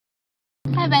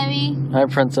Hi, baby. Hi,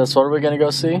 Princess. What are we going to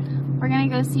go see? We're going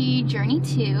to go see Journey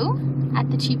 2 at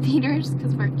the cheap theaters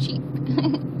because we're cheap.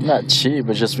 Not cheap,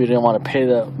 it's just we didn't want to pay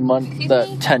that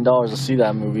 $10 to see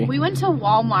that movie. We went to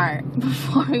Walmart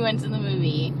before we went to the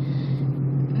movie.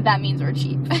 That means we're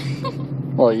cheap.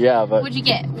 Well, yeah, but... What'd you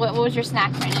get? What was your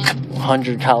snack, Brandon?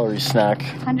 100-calorie snack.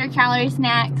 100-calorie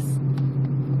snacks.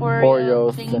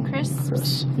 Oreo Thin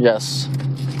Crisps. Yes.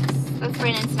 That's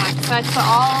Brandon's snack. So I put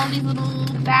all these little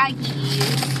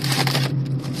baggies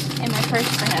in my purse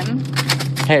for him.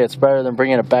 Hey, it's better than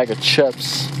bringing a bag of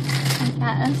chips. I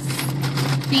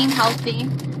guess. Being healthy.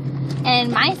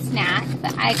 And my snack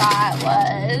that I got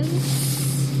was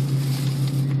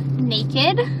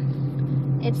Naked.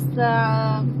 It's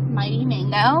the Mighty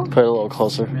Mango. Put it a little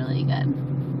closer. Really good.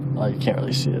 Oh, you can't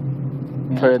really see it.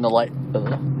 Really? Put it in the light.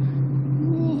 Yeah,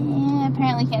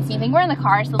 apparently can't see anything. We're in the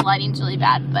car, so the lighting's really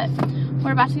bad, but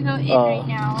we're about to go in right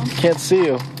now. Can't see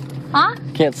you. Huh?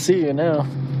 Can't see you now.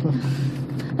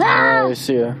 Ah! I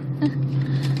see you.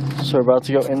 So we're about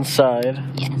to go inside.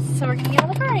 Yes, so we're gonna get out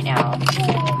of the car right now. Make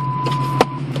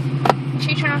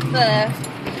sure you turn off the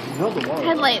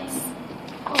headlights.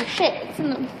 Oh shit, it's in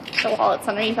the wallet's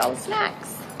underneath all the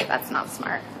snacks. That's not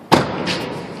smart.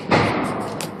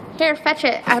 Here, fetch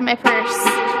it out of my purse.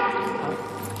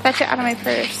 Fetch it out of my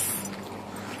purse.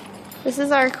 This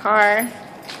is our car.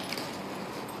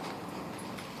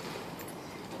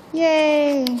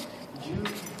 Yay!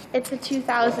 It's a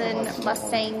 2000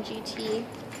 Mustang GT.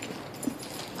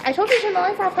 I told you to turn the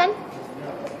lights off, then.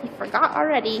 You forgot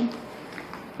already.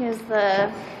 Here's the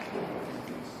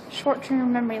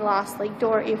short-term memory loss, like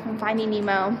Dory from Finding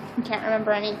Nemo. You can't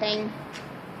remember anything.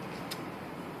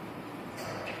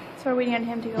 So we're waiting on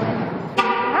him to go in.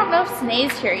 I don't know if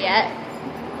Sinead's here yet.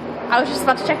 I was just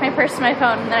about to check my purse and my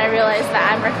phone, and then I realized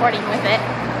that I'm recording with it.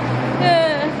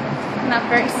 Not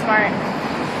very smart.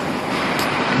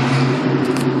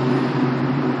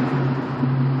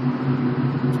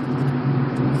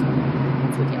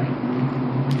 What's he doing?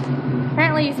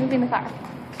 Apparently he's moving the car.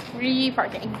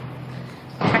 Reparking.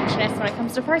 Perfectionist when it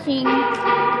comes to parking.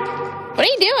 What are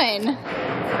you doing?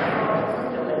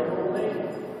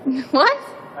 What?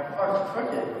 I parked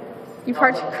crooked. You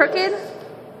parked crooked?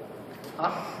 Huh?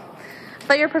 I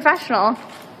thought you were professional.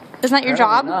 Isn't that your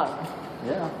job? Not.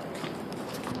 Yeah.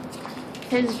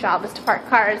 His job is to park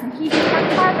cars, and he didn't park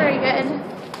the car very good.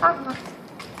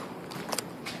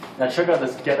 Now check out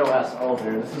this ghetto-ass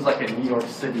elevator. This is like a New York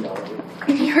City elevator.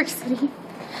 New York City?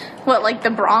 What, like the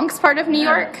Bronx part of New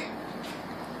York?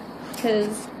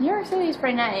 Because New York City is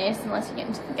pretty nice, unless you get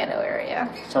into the ghetto area.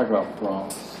 Let's talk about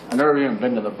Bronx. I've never even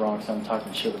been to the Bronx. I'm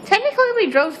talking shit about it. Technically, we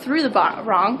drove through the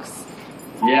Bronx.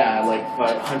 Yeah, like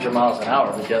 100 miles an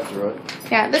hour to get through it.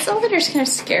 Yeah, this elevator's kind of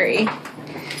scary.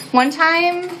 One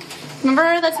time,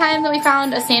 remember the time that we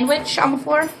found a sandwich on the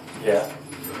floor? Yeah.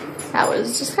 That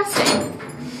was disgusting.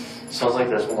 Smells like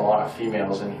there's a lot of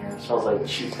females in here. It smells like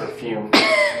cheap perfume,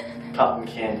 cotton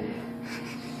candy.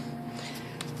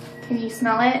 Can you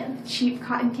smell it? Cheap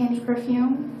cotton candy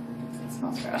perfume? It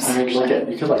smells gross. I mean, look at it.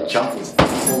 You could like jump this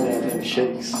whole damn thing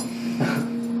shakes.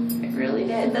 It really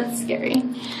did. That's scary.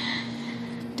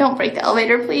 Don't break the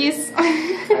elevator, please.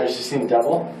 Have you seen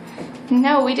Devil?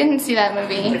 No, we didn't see that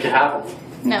movie. It could happen.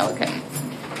 No, it couldn't.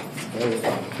 There you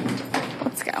go.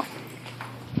 Let's go.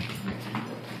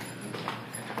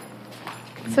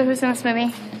 So who's in this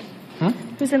movie?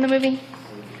 Who's in the movie?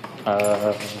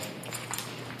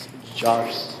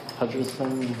 Josh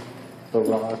Hutcherson, The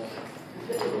Rock,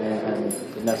 and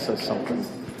Vanessa something.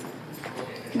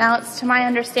 Now it's to my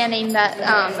understanding that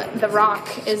The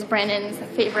Rock is Brandon's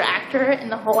favorite actor in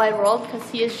the whole wide world because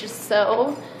he is just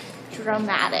so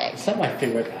dramatic. Is that my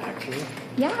favorite actor?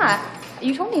 Yeah,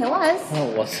 you told me it was.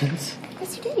 No, it wasn't.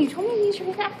 Yes, you did. You told me he's your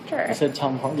favorite actor. I said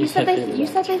Tom Hardy. You said that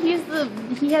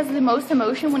he has the most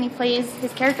emotion when he plays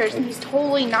his characters, and he's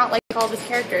totally not like all of his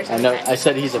characters. I know. I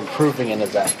said he's improving in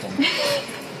his acting.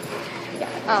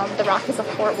 Yeah, The Rock is a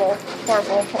horrible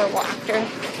actor.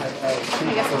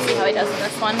 I guess we'll see how he does in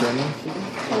this one.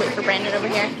 We'll wait for Brandon over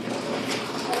here.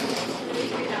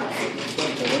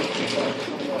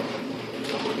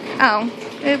 Oh,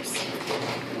 oops.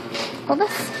 Hold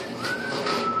this.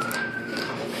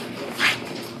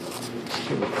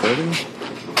 Recording?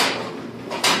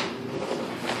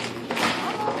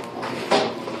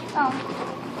 Oh.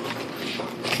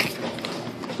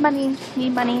 Bunny.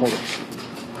 Need bunny.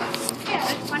 Yeah,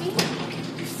 that's funny.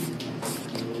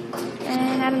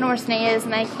 And I don't know where Snea is,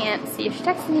 and I can't see if she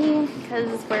texts me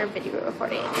because we're video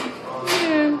recording.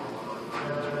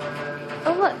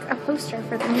 Oh look, a poster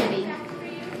for the movie.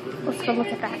 Let's go look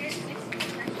at that.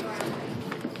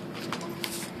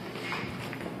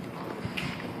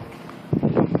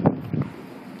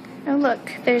 Oh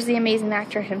look, there's the amazing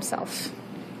actor himself.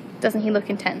 Doesn't he look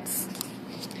intense?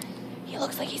 He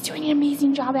looks like he's doing an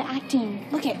amazing job at acting.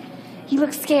 Look at, he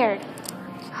looks scared.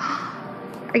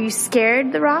 Are you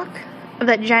scared, The Rock? Of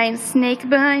that giant snake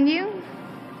behind you?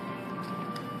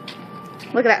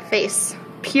 Look at that face.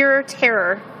 Pure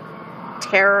terror.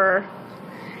 Terror.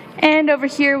 And over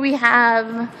here we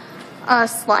have a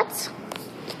slut.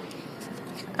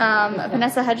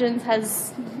 Vanessa Hudgens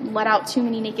has let out too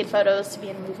many naked photos to be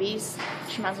in movies.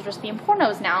 She might as well just be in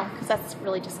pornos now, because that's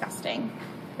really disgusting.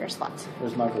 You're a slut.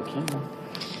 There's Michael Caine.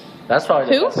 That's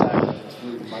probably the Who? best actor.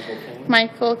 Michael Caine.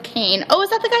 Michael Caine. Oh, is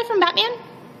that the guy from Batman?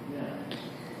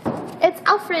 Yeah. It's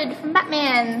Alfred from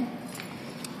Batman.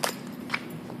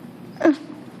 I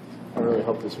really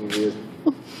hope this movie is.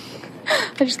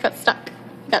 I just got stuck.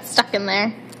 Got stuck in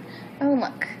there. Oh,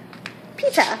 look.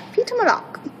 Peter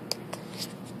Murdoch.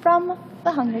 From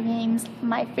The Hunger Games,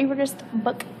 my favoriteest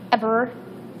book ever.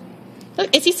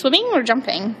 Look, is he swimming or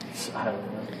jumping? I don't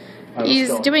know.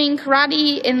 He's doing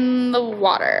karate in the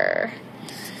water.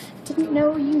 Didn't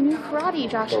know you knew karate,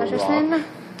 Josh Hutcherson.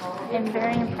 I'm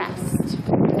very impressed.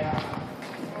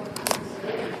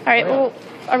 Alright, well,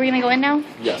 are we gonna go in now?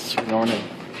 Yes, we're going in.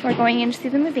 We're going in to see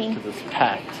the movie. Because it's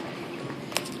packed.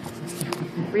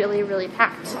 Really, really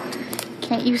packed.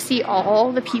 Can't you see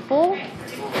all the people?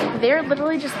 They're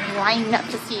literally just lining up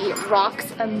to see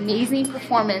Rock's amazing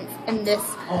performance in this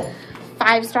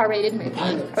 5-star rated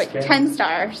movie. Wait, 10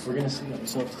 stars. We're going to see that. We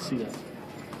still have to see that.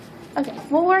 Okay,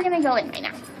 well, we're gonna go in right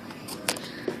now.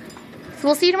 So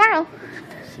we'll see you tomorrow.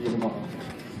 See you tomorrow.